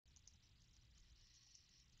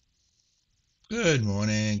Good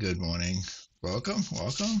morning. Good morning. Welcome.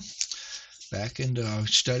 Welcome back into our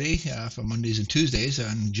study for Mondays and Tuesdays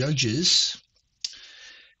on Judges.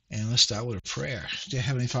 And let's start with a prayer. Dear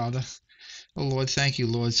Heavenly Father, oh Lord, thank you,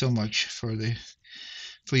 Lord, so much for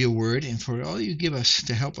your word and for all you give us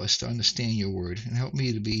to help us to understand your word and help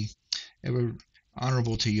me to be ever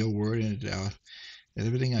honorable to your word and that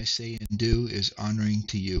everything I say and do is honoring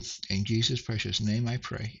to you. In Jesus' precious name I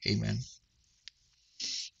pray. Amen.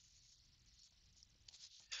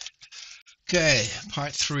 Okay,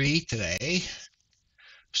 part three today.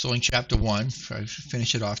 Still in chapter one. I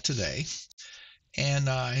finish it off today. And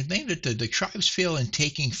I named it the tribes fail in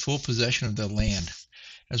taking full possession of the land.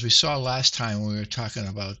 As we saw last time when we were talking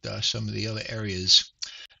about some of the other areas,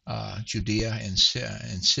 Judea and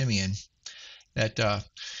Simeon, that now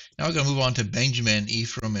we're going to move on to Benjamin,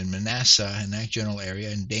 Ephraim, and Manasseh in that general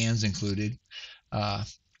area, and Dan's included, uh,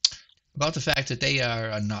 about the fact that they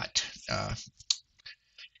are not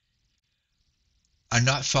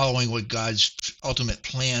following what God's ultimate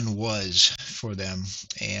plan was for them.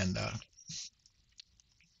 And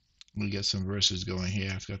we get some verses going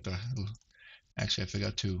here. I forgot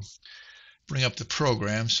to bring up the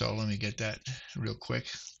program, so let me get that real quick.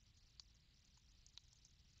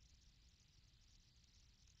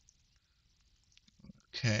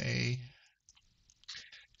 Okay,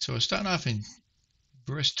 so we're starting off in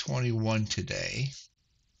verse 21 today.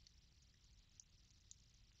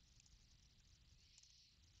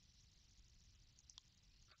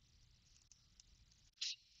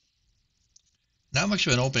 Not much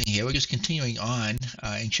of an opening here. We're just continuing on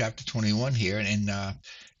in chapter 21 here, and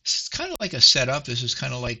it's kind of like a setup. This is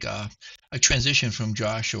kind of like a transition from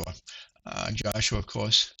Joshua. Joshua, of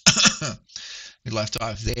course, we left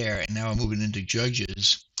off there, and now we're moving into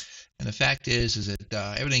Judges. And the fact is that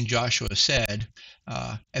everything Joshua said,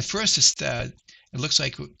 at first it looks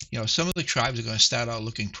like some of the tribes are going to start out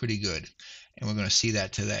looking pretty good, and we're going to see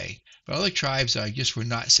that today. But other tribes were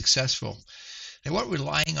not successful. They weren't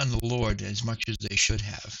relying on the Lord as much as they should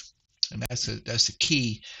have, and that's the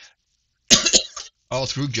key all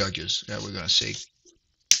through Judges that we're going to see.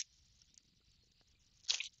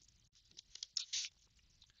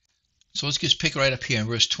 So let's just pick right up here in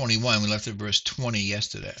verse 21. We left at verse 20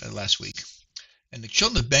 last week. And the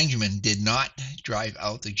children of Benjamin did not drive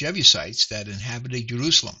out the Jebusites that inhabited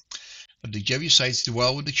Jerusalem, but the Jebusites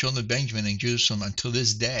dwell with the children of Benjamin in Jerusalem until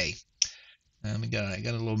this day. I got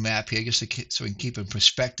a little map here just so we can keep in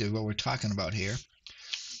perspective what we're talking about here.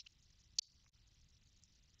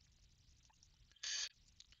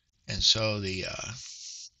 And so today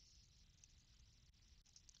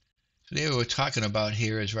what we're talking about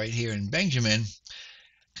here is right here in Benjamin,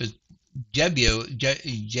 because Jebus,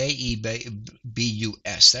 J-E-B-U-S,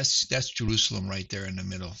 that's Jerusalem right there in the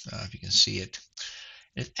middle, if you can see it.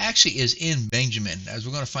 It actually is in Benjamin. As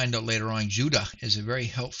we're going to find out later on, Judah is very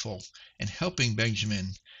helpful in helping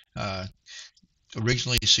Benjamin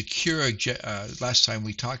originally secure, last time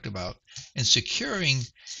we talked about, in securing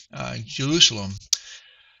Jerusalem.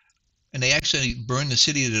 And they actually burned the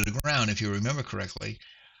city to the ground, if you remember correctly.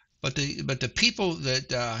 But the people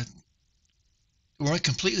that weren't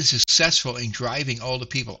completely successful in driving all the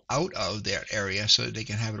people out of that area so that they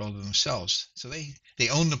can have it all to themselves. So they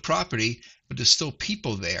own the property, but there's still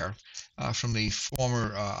people there from the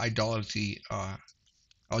former idolatry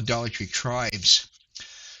tribes.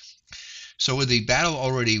 So with the battle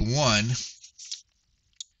already won,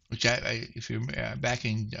 which if you're back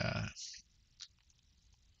in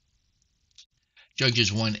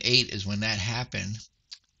Judges 1:8 is when that happened.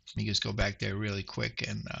 Let me just go back there really quick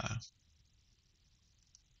and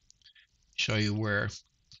show you where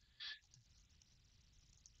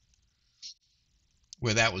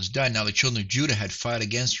that was done. Now the children of Judah had fought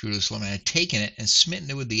against Jerusalem and had taken it and smitten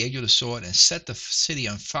it with the edge of the sword and set the city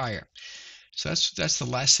on fire. So that's the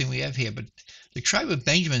last thing we have here. But the tribe of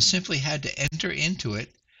Benjamin simply had to enter into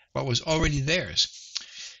it, what was already theirs.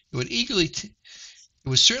 It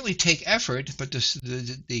would certainly take effort, but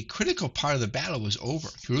the critical part of the battle was over.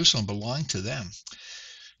 Jerusalem belonged to them.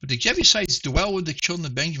 But the Jebusites dwell with the children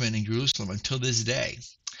of Benjamin in Jerusalem until this day.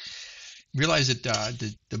 Realize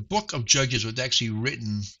that the book of Judges was actually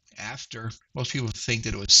written after. Most people think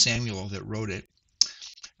that it was Samuel that wrote it.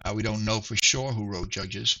 We don't know for sure who wrote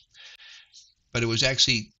Judges, but it was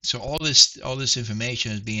actually, so all this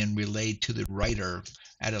information is being relayed to the writer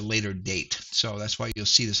at a later date. So that's why you'll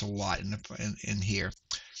see this a lot in here.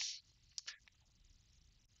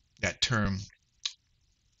 That term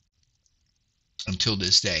until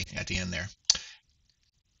this day at the end there.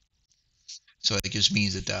 So it just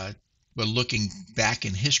means that we're looking back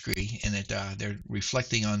in history and that they're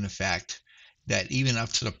reflecting on the fact that even up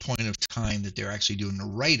to the point of time that they're actually doing the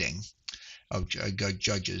writing of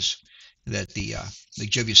Judges, that the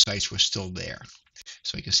Jebusites were still there.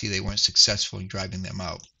 So you can see they weren't successful in driving them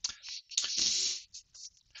out.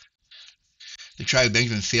 The tribe of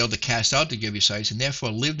Benjamin failed to cast out the Jebusites and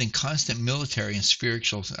therefore lived in constant military and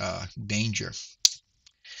spiritual danger.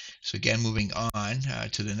 So again, moving on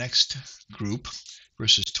to the next group,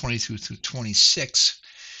 verses 22 through 26.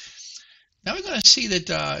 Now we're going to see that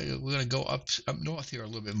we're going to go up north here a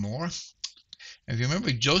little bit more. If you remember,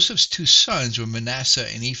 Joseph's two sons were Manasseh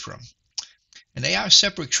and Ephraim. And they are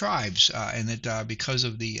separate tribes, and that because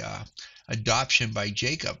of the adoption by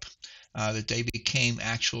Jacob, that they became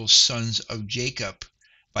actual sons of Jacob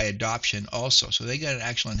by adoption also. So they got an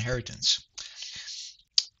actual inheritance.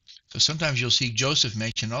 So sometimes you'll see Joseph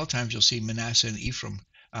mentioned, other times you'll see Manasseh and Ephraim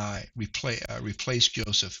replace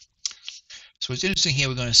Joseph. So it's interesting here,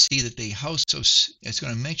 we're going to see that it's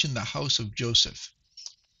going to mention the house of Joseph.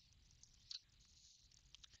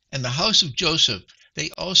 And the house of Joseph,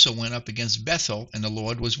 they also went up against Bethel, and the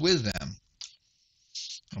Lord was with them.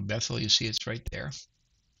 Well, Bethel, you see it's right there.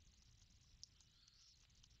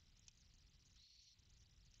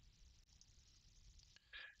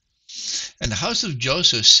 And the house of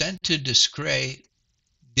Joseph sent to descry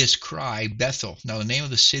Bethel. Now the name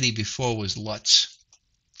of the city before was Luz.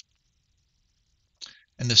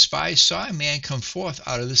 And the spies saw a man come forth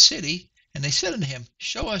out of the city, and they said unto him,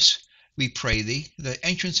 Show us, we pray thee, the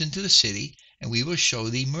entrance into the city, and we will show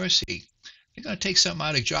thee mercy. They're going to take something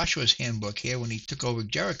out of Joshua's handbook here when he took over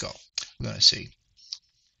Jericho. We're going to see.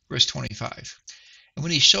 Verse 25. And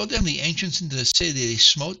when he showed them the entrance into the city, they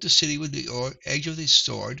smote the city with the edge of the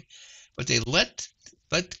sword, but they let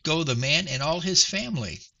go the man and all his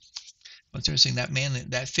family. Well, it's interesting,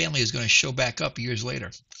 that family is going to show back up years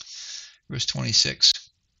later. Verse 26.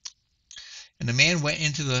 And the man went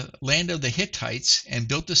into the land of the Hittites and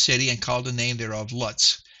built the city and called the name thereof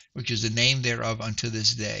Luz, which is the name thereof unto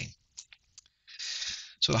this day.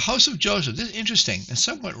 So the house of Joseph, this is interesting and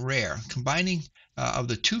somewhat rare, combining of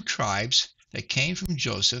the two tribes that came from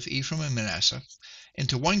Joseph, Ephraim and Manasseh,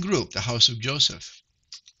 into one group, the house of Joseph.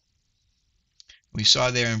 We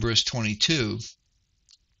saw there in verse 22,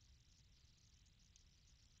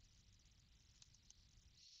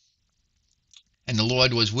 and the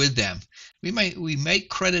Lord was with them. We may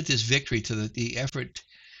credit this victory to the effort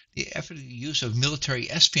and use of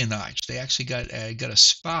military espionage. They actually got a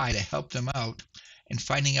spy to help them out in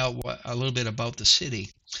finding out a little bit about the city.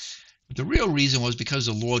 But the real reason was because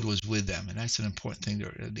the Lord was with them, and that's an important thing.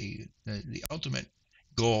 The ultimate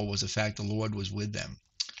goal was the fact the Lord was with them.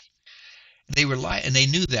 And they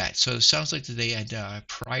knew that. So it sounds like that they had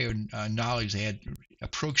prior knowledge. They had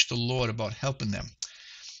approached the Lord about helping them.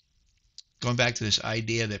 Going back to this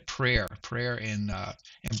idea that prayer and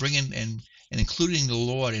bringing and including the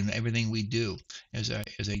Lord in everything we do is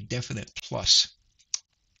a definite plus.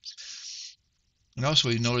 And also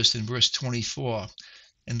we noticed in verse 24,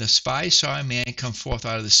 and the spies saw a man come forth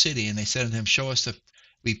out of the city, and they said unto him, Show us,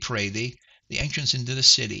 we pray thee, the entrance into the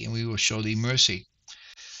city, and we will show thee mercy.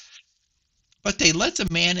 But they let the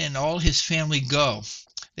man and all his family go.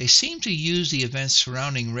 They seem to use the events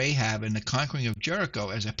surrounding Rahab and the conquering of Jericho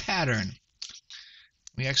as a pattern.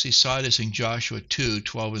 We actually saw this in Joshua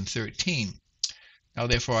 2:12 and 13. Now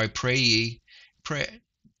therefore I pray you,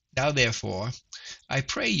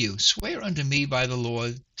 swear unto me by the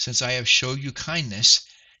Lord, since I have showed you kindness.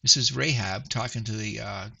 This is Rahab talking to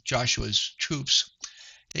the Joshua's troops,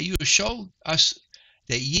 that you will show us,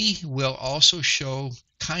 that ye will also show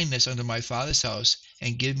kindness unto my father's house,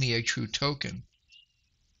 and give me a true token.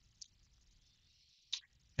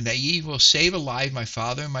 And that ye will save alive my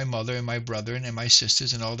father and my mother and my brethren and my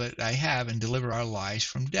sisters and all that I have, and deliver our lives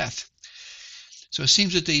from death. So it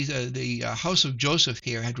seems that the house of Joseph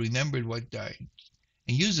here had remembered what and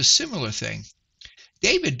used a similar thing.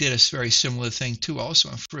 David did a very similar thing too, also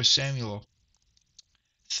in 1 Samuel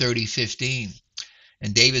 30:15.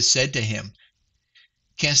 And David said to him,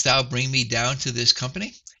 Canst thou bring me down to this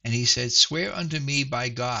company? And he said, Swear unto me by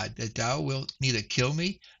God that thou wilt neither kill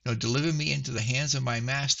me nor deliver me into the hands of my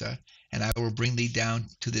master, and I will bring thee down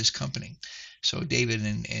to this company. So David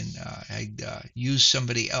had used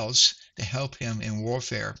somebody else to help him in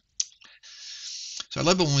warfare. So I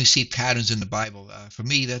love it when we see patterns in the Bible. For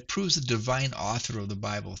me, that proves the divine author of the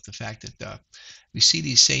Bible, the fact that we see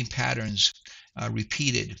these same patterns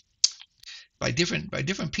repeated by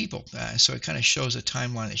different people. So it kind of shows a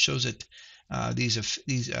timeline. It shows that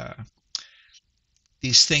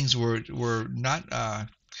these things were not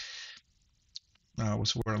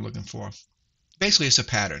what's the word I'm looking for? Basically, it's a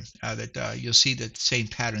pattern that you'll see the same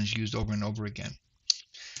patterns used over and over again.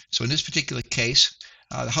 So So in this particular case,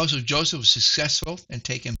 the house of Joseph was successful in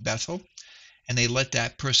taking Bethel, and they let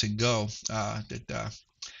that person go.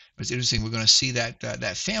 It's interesting. We're going to see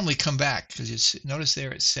that family come back, because notice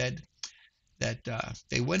there it said that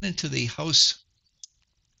they went into the house,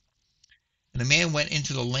 and the man went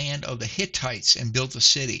into the land of the Hittites and built a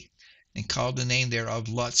city, and called the name thereof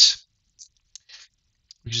Luz,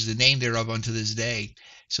 which is the name thereof unto this day.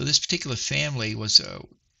 So this particular family was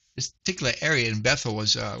this particular area in Bethel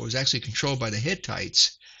was actually controlled by the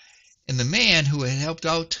Hittites, and the man who had helped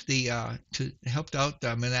out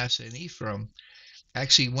Manasseh and Ephraim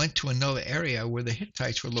actually went to another area where the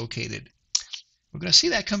Hittites were located. We're going to see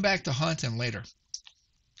that come back to haunt them later,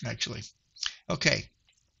 actually. Okay,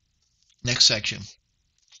 next section,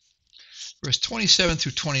 verse 27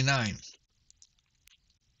 through 29.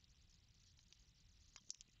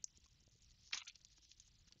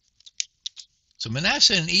 So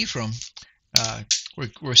Manasseh and Ephraim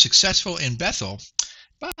were successful in Bethel,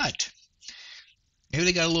 but maybe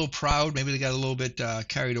they got a little proud, maybe they got a little bit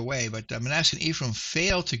carried away, but Manasseh and Ephraim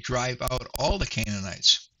failed to drive out all the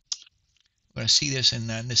Canaanites. We're going to see this in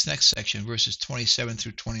this next section, verses 27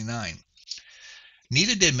 through 29.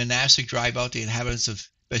 Neither did Manasseh drive out the inhabitants of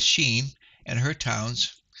Bethshean and her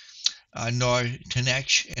towns, nor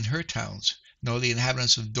Tanech and her towns, nor the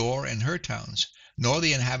inhabitants of Dor and her towns, nor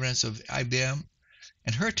the inhabitants of Ibim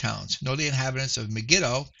and her towns, nor the inhabitants of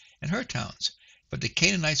Megiddo and her towns, but the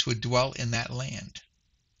Canaanites would dwell in that land.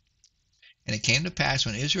 And it came to pass,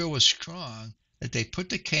 when Israel was strong, that they put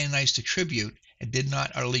the Canaanites to tribute and did not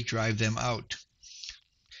utterly drive them out.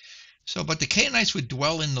 So, but the Canaanites would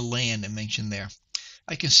dwell in the land, and mentioned there.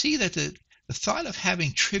 I can see that the thought of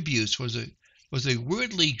having tributes was a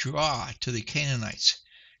worldly draw to the Canaanites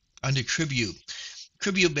under tribute.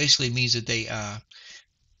 Tribute basically means that they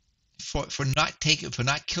for not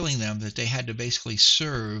killing them, that they had to basically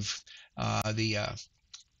serve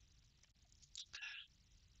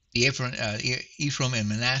Ephraim and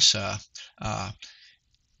Manasseh,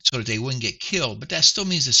 so that they wouldn't get killed. But that still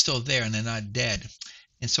means they're still there and they're not dead.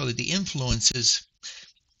 And so that the influences,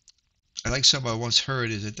 I like something I once heard,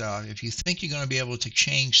 is that if you think you're going to be able to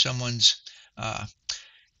change someone's,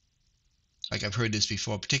 like I've heard this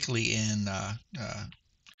before, particularly in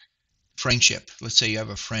friendship. Let's say you have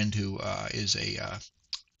a friend who is a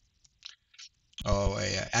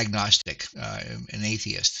agnostic, an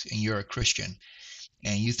atheist, and you're a Christian,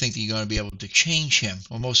 and you think that you're going to be able to change him.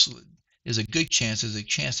 Well, there's a chance that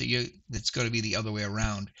it's going to be the other way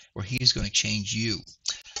around, where he's going to change you.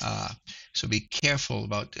 So be careful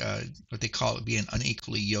about what they call it being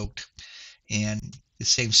unequally yoked. And the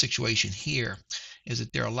same situation here is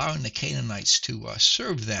that they're allowing the Canaanites to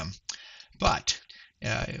serve them. But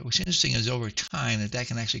what's interesting is over time that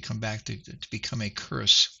can actually come back to become a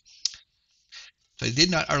curse. So they did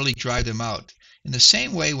not utterly drive them out. In the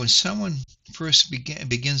same way, when someone first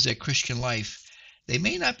begins their Christian life, they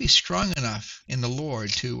may not be strong enough in the Lord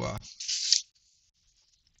to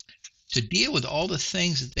deal with all the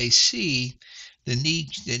things that they see that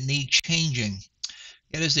need changing.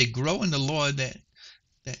 Yet as they grow in the Lord, that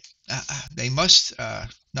they must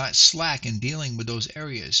not slack in dealing with those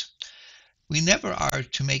areas. We never are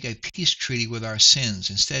to make a peace treaty with our sins.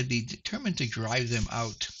 Instead, be determined to drive them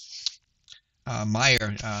out.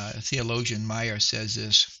 Theologian Meyer says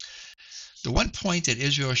this: the one point that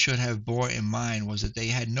Israel should have bore in mind was that they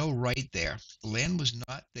had no right there. The land was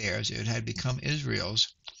not theirs, it had become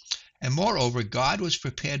Israel's. And moreover, God was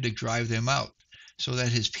prepared to drive them out, so that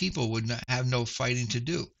his people would have no fighting to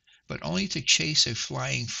do, but only to chase a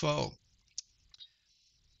flying foe.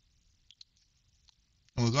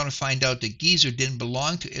 And we're going to find out that Gezer didn't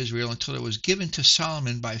belong to Israel until it was given to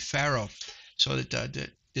Solomon by Pharaoh. So that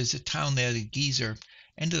there's a town there, that Gezer,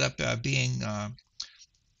 ended up being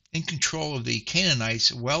in control of the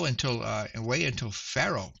Canaanites way until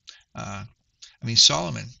Pharaoh.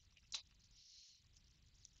 Solomon.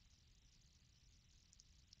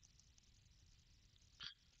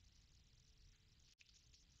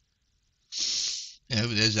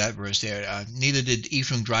 There's that verse there. Neither did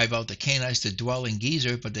Ephraim drive out the Canaanites to dwell in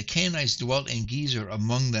Gezer, but the Canaanites dwelt in Gezer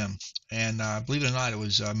among them. And believe it or not, it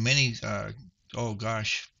was over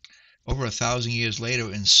 1,000 years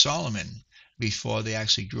later in Solomon before they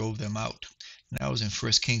actually drove them out. And that was in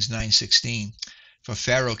 1 Kings 9:16. For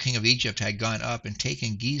Pharaoh, king of Egypt, had gone up and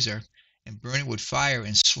taken Gezer and burned it with fire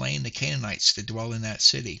and slain the Canaanites that dwell in that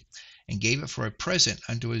city, and gave it for a present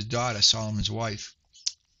unto his daughter, Solomon's wife.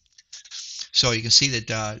 So you can see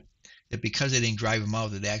that because they didn't drive them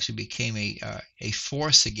out, that they actually became a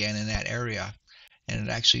force again in that area, and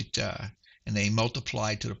it actually and they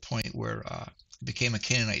multiplied to the point where it became a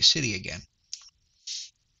Canaanite city again.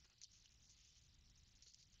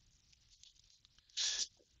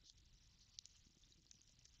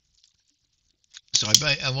 So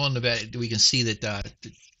I'm willing to bet we can see that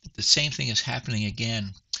the same thing is happening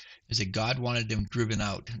again, is that God wanted them driven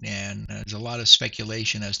out. And there's a lot of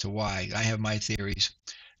speculation as to why. I have my theories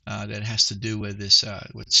that has to do with this,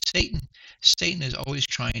 with Satan. Satan is always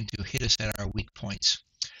trying to hit us at our weak points.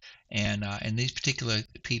 And these particular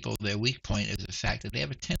people, their weak point is the fact that they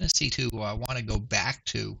have a tendency to want to go back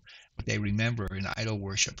to what they remember in idol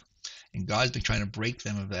worship. And God's been trying to break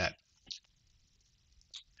them of that.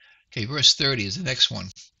 Okay, verse 30 is the next one.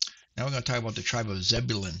 Now we're going to talk about the tribe of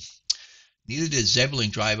Zebulun. Neither did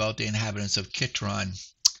Zebulun drive out the inhabitants of Kitron,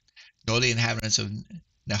 nor the inhabitants of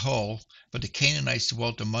Nahol, but the Canaanites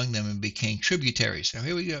dwelt among them and became tributaries. Now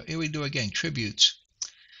here we go. Here we do again, tributes.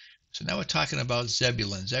 So now we're talking about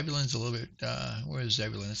Zebulun. Zebulun's a little bit, where is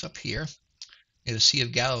Zebulun? It's up here near the Sea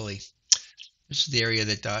of Galilee. This is the area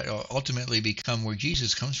that ultimately become where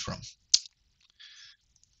Jesus comes from.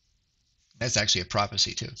 That's actually a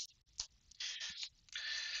prophecy too.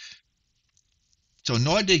 So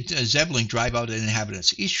nor did Zebulun drive out the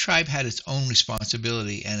inhabitants. Each tribe had its own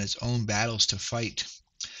responsibility and its own battles to fight.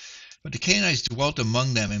 But the Canaanites dwelt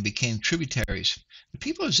among them and became tributaries. The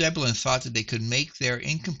people of Zebulun thought that they could make their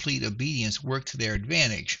incomplete obedience work to their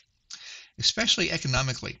advantage, especially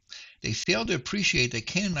economically. They failed to appreciate that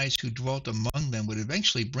Canaanites who dwelt among them would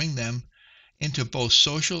eventually bring them into both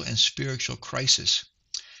social and spiritual crisis.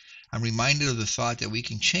 I'm reminded of the thought that we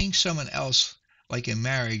can change someone else like in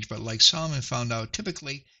marriage, but like Solomon found out,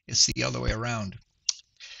 typically it's the other way around.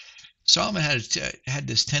 Solomon had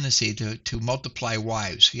this tendency to multiply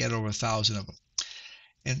wives. He had over 1,000 of them.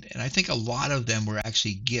 And I think a lot of them were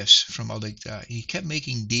actually gifts from other, he kept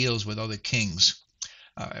making deals with other kings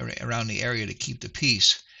around the area to keep the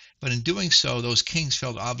peace. But in doing so, those kings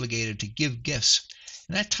felt obligated to give gifts.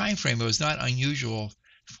 In that time frame, it was not unusual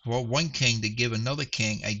for one king to give another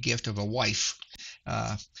king a gift of a wife.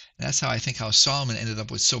 And that's how I think how Solomon ended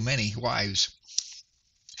up with so many wives.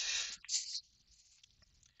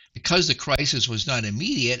 Because the crisis was not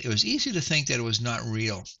immediate, it was easy to think that it was not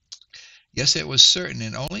real. Yes, it was certain,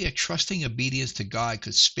 and only a trusting obedience to God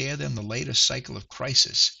could spare them the later cycle of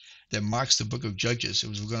crisis that marks the book of Judges.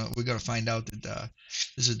 We're going to find out that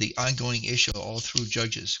this is the ongoing issue all through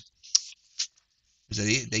Judges.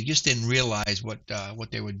 They just didn't realize what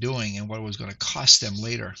they were doing and what it was going to cost them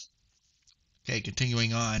later. Okay,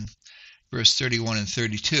 continuing on, verse 31 and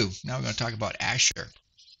 32. Now we're going to talk about Asher.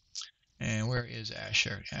 And where is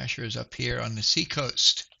Asher? Asher is up here on the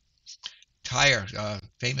seacoast. Tyre,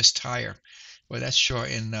 famous Tyre. Well, that's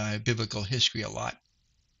short in biblical history a lot.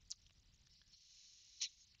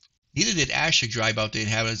 Neither did Asher drive out the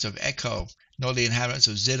inhabitants of Echo, nor the inhabitants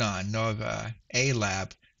of Zidon, nor of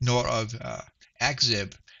Alab, nor of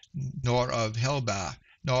Akzib, nor of Helbah,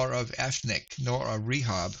 nor of Ethnic, nor of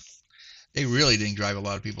Rehob. They really didn't drive a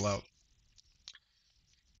lot of people out.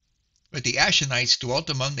 But the Asherites dwelt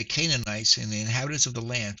among the Canaanites and the inhabitants of the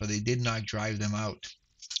land, for they did not drive them out.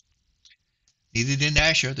 Neither did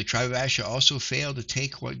Asher. The tribe of Asher also failed to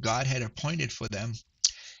take what God had appointed for them.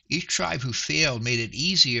 Each tribe who failed made it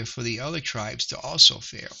easier for the other tribes to also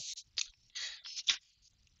fail.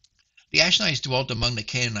 The Asherites dwelt among the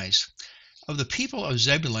Canaanites. Of the people of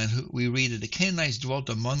Zebulun, we read that the Canaanites dwelt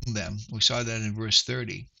among them. We saw that in verse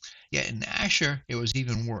 30. Yet in Asher, it was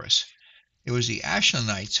even worse. It was the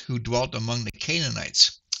Asherites who dwelt among the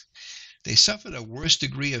Canaanites. They suffered a worse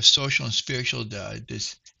degree of social and spiritual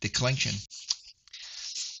declension.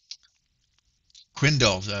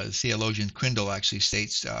 Crindle, the theologian Crindle actually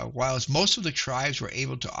states, whilst most of the tribes were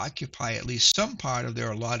able to occupy at least some part of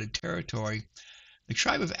their allotted territory, the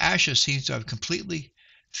tribe of Asher seems to have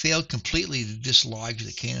failed completely to dislodge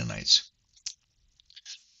the Canaanites.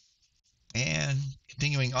 And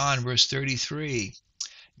continuing on, verse 33,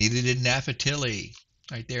 neither did Naphtali,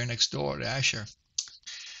 right there next door to Asher.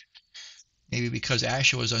 Maybe because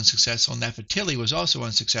Asher was unsuccessful, Naphtali was also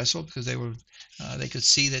unsuccessful because they could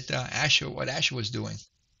see that what Asher was doing.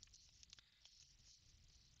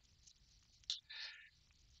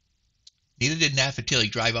 Neither did Naphtali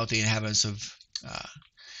drive out the inhabitants of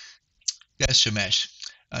Beth-Shemesh,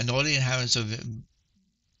 nor the inhabitants of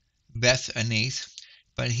Beth-Anath,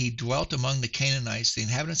 but he dwelt among the Canaanites, the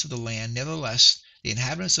inhabitants of the land. Nevertheless, the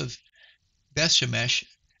inhabitants of Beth-Shemesh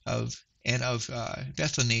and of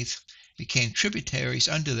Beth-Anath became tributaries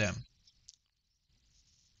unto them.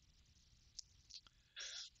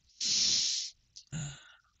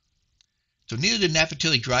 So neither did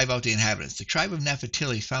Naphtali drive out the inhabitants. The tribe of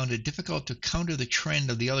Naphtali found it difficult to counter the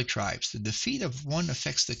trend of the other tribes. The defeat of one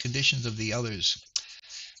affects the conditions of the others.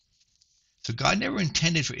 So God never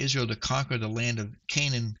intended for Israel to conquer the land of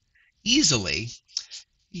Canaan easily.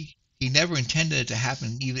 He never intended it to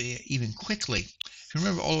happen even quickly. If you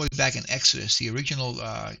remember all the way back in Exodus, the original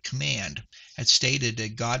command had stated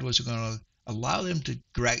that God was going to allow them to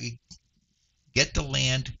get the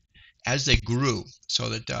land as they grew, so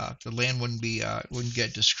that the land wouldn't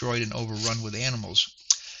get destroyed and overrun with animals.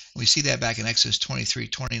 We see that back in Exodus 23,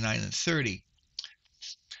 29, and 30.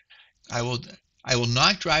 I will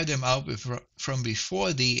not drive them out from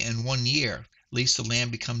before thee in 1 year, lest the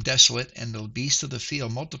land become desolate, and the beasts of the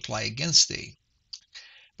field multiply against thee.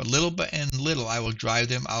 But little and little I will drive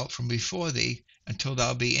them out from before thee, until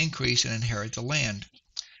thou be increased and inherit the land.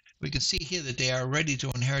 We can see here that they are ready to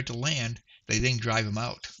inherit the land. They didn't drive them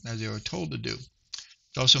out, as they were told to do.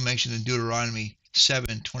 It's also mentioned in Deuteronomy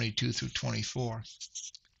 7, 22 through 24.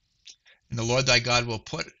 And the Lord thy God will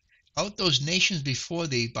put out those nations before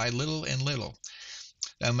thee by little and little.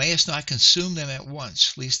 Thou mayest not consume them at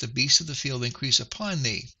once, lest the beasts of the field increase upon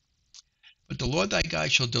thee. But the Lord thy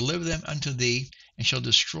God shall deliver them unto thee, and shall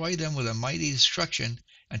destroy them with a mighty destruction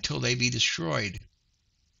until they be destroyed.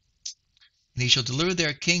 And he shall deliver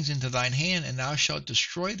their kings into thine hand, and thou shalt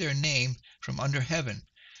destroy their name from under heaven.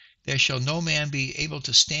 There shall no man be able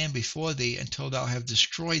to stand before thee until thou have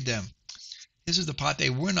destroyed them. This is the part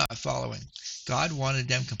they were not following. God wanted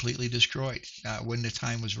them completely destroyed when the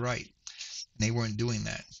time was right. And they weren't doing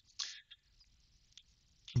that.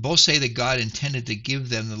 Both say that God intended to give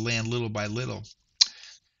them the land little by little.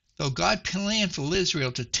 Though God planned for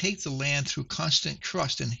Israel to take the land through constant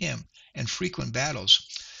trust in him and frequent battles,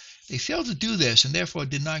 they failed to do this and therefore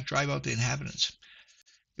did not drive out the inhabitants.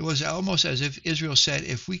 It was almost as if Israel said,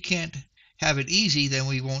 if we can't have it easy, then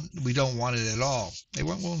we don't want it at all. They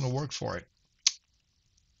weren't willing to work for it.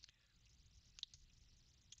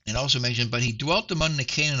 And also mentioned, but he dwelt among the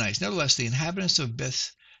Canaanites. Nevertheless, the inhabitants of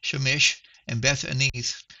Beth Shemesh and Beth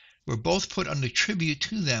Anith were both put under tribute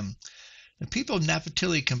to them. The people of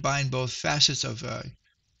Naphtali combined both facets of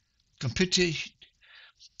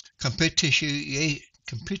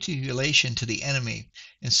capitulation to the enemy.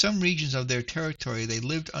 In some regions of their territory, they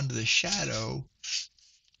lived under the shadow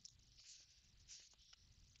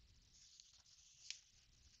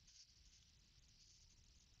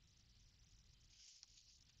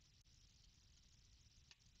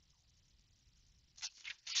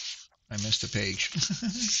I missed a page.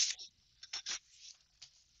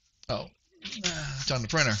 Oh, it's on the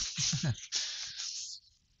printer.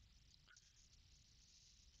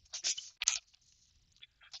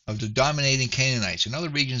 Of the dominating Canaanites. In other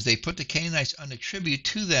regions, they put the Canaanites under tribute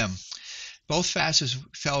to them. Both facets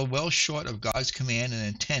fell well short of God's command and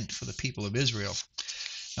intent for the people of Israel.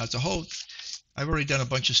 Now, I've already done a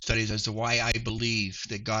bunch of studies as to why I believe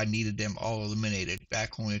that God needed them all eliminated.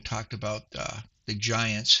 Back when we talked about the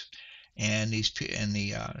giants and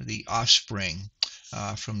the offspring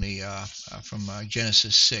from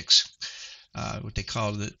Genesis 6, what they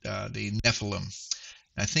called the Nephilim.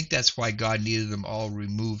 And I think that's why God needed them all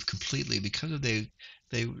removed completely, because they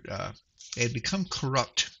had become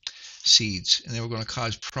corrupt seeds, and they were going to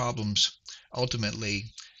cause problems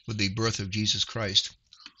ultimately with the birth of Jesus Christ.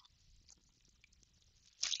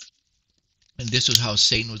 And this was how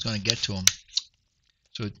Satan was going to get to them.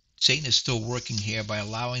 So Satan is still working here by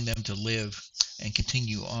allowing them to live and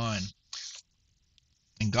continue on.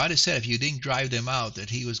 And God has said if you didn't drive them out,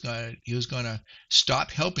 that he was going to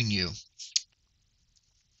stop helping you.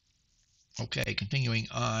 Okay, continuing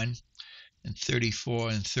on in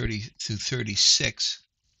 34 and 30 through 36.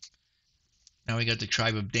 Now we got the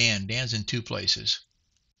tribe of Dan. Dan's in two places.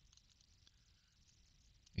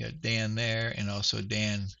 We got Dan there and also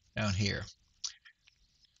Dan down here.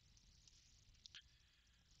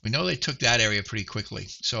 We know they took that area pretty quickly.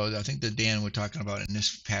 So I think the Dan we're talking about in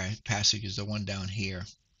this passage is the one down here.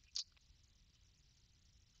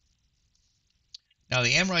 Now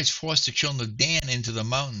the Amorites forced the children of Dan into the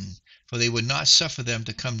mountain, for they would not suffer them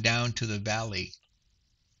to come down to the valley.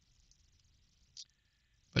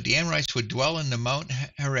 But the Amorites would dwell in the Mount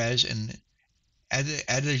Heres and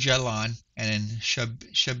Adajalon and in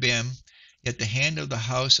Shabim, yet the hand of the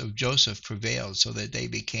house of Joseph prevailed, so that they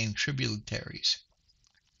became tributaries.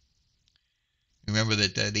 Remember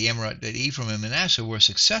that that Ephraim and Manasseh were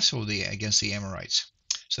successful against the Amorites,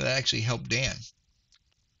 so that actually helped Dan.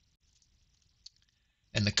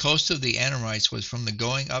 And the coast of the Amorites was from the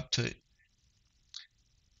going up to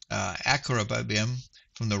Akrabim,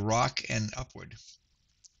 from the rock and upward.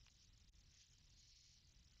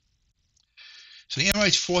 So the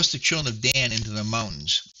Amorites forced the children of Dan into the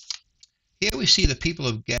mountains. Here we see the people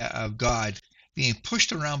of God being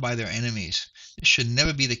pushed around by their enemies. This should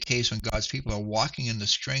never be the case when God's people are walking in the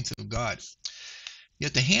strength of God.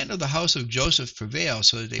 Yet the hand of the house of Joseph prevailed,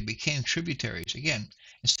 so that they became tributaries. Again,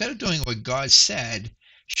 instead of doing what God said,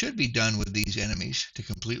 should be done with these enemies to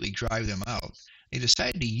completely drive them out, they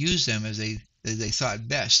decided to use them as they thought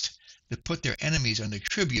best to put their enemies under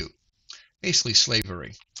tribute, basically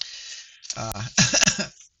slavery. Uh,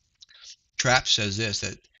 Trapp says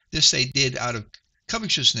that this they did out of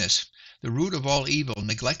covetousness, the root of all evil,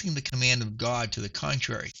 neglecting the command of God to the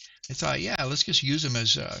contrary. They thought, yeah, let's just use them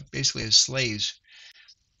as basically as slaves.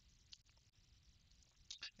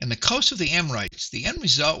 And the coast of the Amorites, the end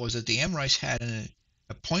result was that the Amorites had an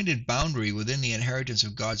appointed boundary within the inheritance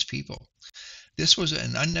of God's people. This was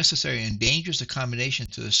an unnecessary and dangerous accommodation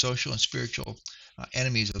to the social and spiritual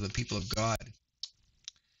enemies of the people of God.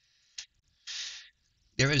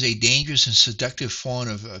 There is a dangerous and seductive form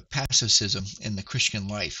of pacifism in the Christian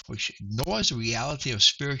life, which ignores the reality of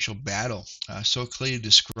spiritual battle, so clearly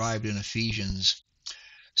described in Ephesians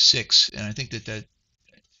 6. And I think that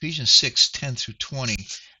Ephesians 6:10 through 20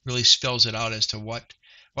 really spells it out as to what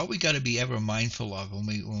we got to be ever mindful of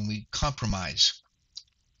when we compromise.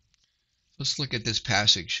 Let's look at this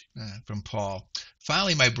passage from Paul.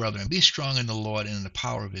 Finally, my brethren, be strong in the Lord and in the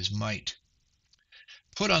power of his might.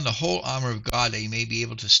 Put on the whole armor of God that you may be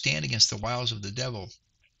able to stand against the wiles of the devil.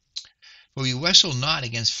 For we wrestle not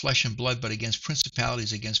against flesh and blood, but against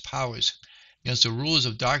principalities, against powers, against the rulers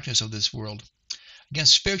of darkness of this world,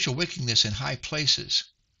 against spiritual wickedness in high places.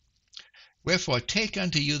 Wherefore take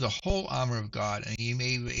unto you the whole armor of God, and ye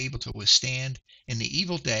may be able to withstand in the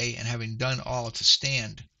evil day, and having done all, to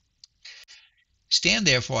stand. Stand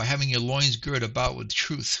therefore, having your loins girt about with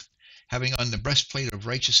truth, having on the breastplate of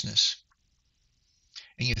righteousness,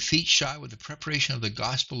 and your feet shod with the preparation of the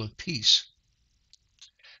gospel of peace.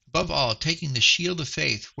 Above all, taking the shield of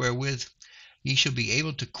faith, wherewith ye shall be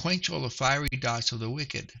able to quench all the fiery darts of the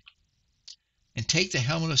wicked. And take the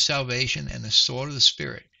helmet of salvation and the sword of the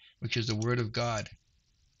Spirit, which is the word of God.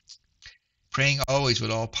 Praying always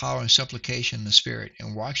with all power and supplication in the Spirit,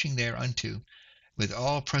 and watching thereunto with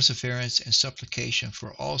all perseverance and supplication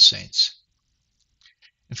for all saints.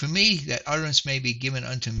 And for me, that utterance may be given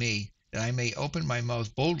unto me, that I may open my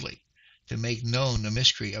mouth boldly to make known the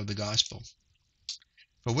mystery of the gospel,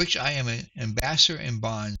 for which I am an ambassador in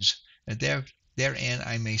bonds, that therein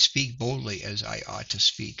I may speak boldly as I ought to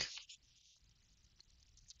speak.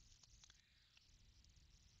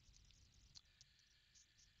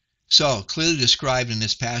 So, clearly described in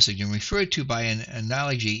this passage and referred to by an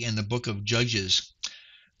analogy in the book of Judges,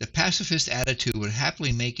 the pacifist attitude would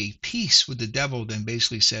happily make a peace with the devil, then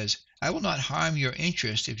basically says, I will not harm your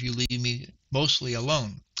interest if you leave me mostly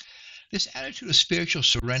alone. This attitude of spiritual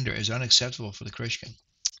surrender is unacceptable for the Christian.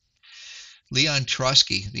 Leon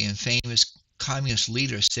Trotsky, the infamous communist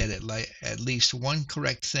leader, said at least one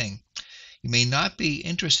correct thing. You may not be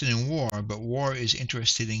interested in war, but war is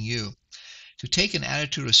interested in you. To take an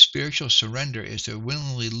attitude of spiritual surrender is to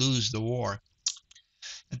willingly lose the war.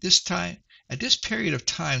 At this period of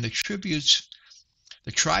time, the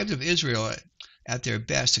tribes of Israel at their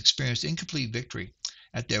best experienced incomplete victory.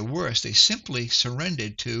 At their worst, they simply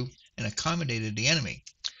surrendered to and accommodated the enemy.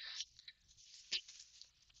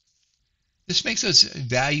 This makes us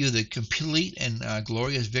value the complete and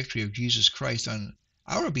glorious victory of Jesus Christ on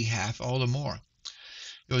our behalf all the more.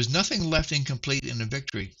 There was nothing left incomplete in the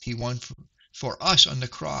victory he won for us on the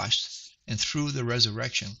cross and through the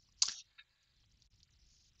resurrection.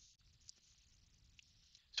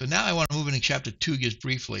 So now I want to move into chapter 2 just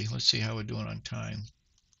briefly. Let's see how we're doing on time.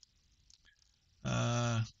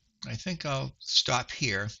 I think I'll stop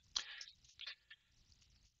here.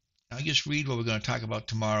 I'll just read what we're going to talk about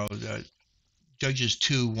tomorrow. Judges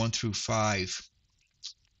 2, 1 through 5.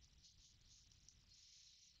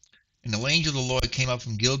 And the angel of the Lord came up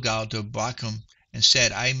from Gilgal to Bochum, and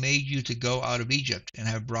said, I made you to go out of Egypt, and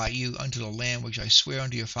have brought you unto the land which I swear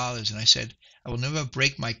unto your fathers. And I said, I will never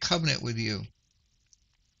break my covenant with you.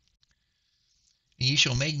 And ye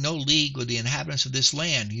shall make no league with the inhabitants of this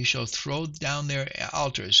land. You shall throw down their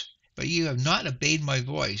altars. But ye have not obeyed my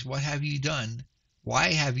voice. What have ye done?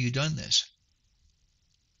 Why have you done this?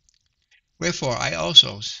 Wherefore I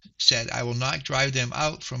also said, I will not drive them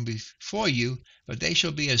out from before you, but they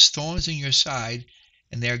shall be as thorns in your side,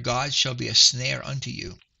 and their gods shall be a snare unto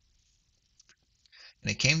you.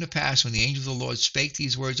 And it came to pass, when the angel of the Lord spake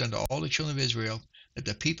these words unto all the children of Israel, that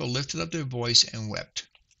the people lifted up their voice and wept.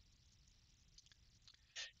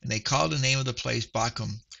 And they called the name of the place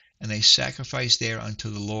Bochum, and they sacrificed there unto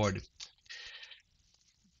the Lord.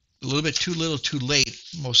 A little bit too little too late,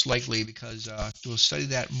 most likely, because we'll study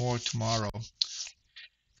that more tomorrow.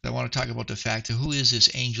 I want to talk about the fact of who is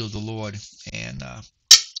this angel of the Lord, and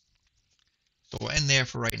so we'll end there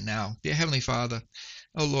for right now. Dear Heavenly Father,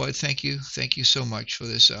 oh Lord, thank you so much for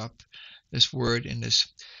this word and this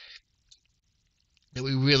that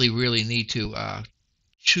we really, really need to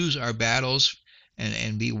choose our battles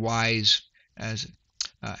and be wise as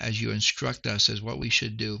you instruct us as what we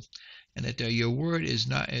should do, and that your word is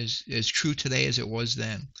not as true today as it was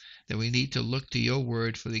then. That we need to look to your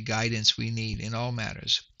word for the guidance we need in all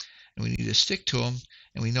matters, and we need to stick to them.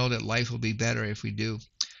 And we know that life will be better if we do. And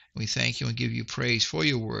we thank you and give you praise for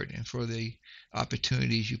your word and for the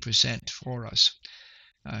opportunities you present for us.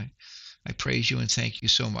 I praise you and thank you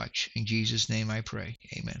so much. In Jesus' name I pray.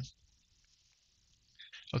 Amen.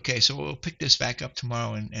 Okay, so we'll pick this back up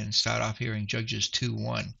tomorrow and start off here in Judges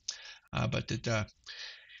 2:1. But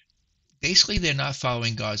basically, they're not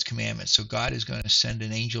following God's commandments. So God is going to send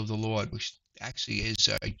an angel of the Lord, which actually is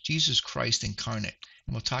Jesus Christ incarnate.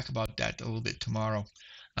 And we'll talk about that a little bit tomorrow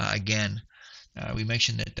again. We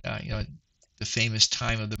mentioned that the famous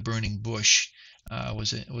time of the burning bush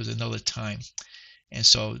was another time, and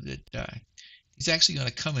so that he's actually going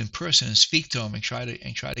to come in person and speak to them and try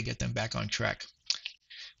to get them back on track.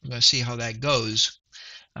 We're going to see how that goes,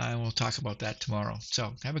 and we'll talk about that tomorrow.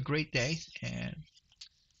 So have a great day, and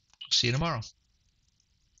see you tomorrow.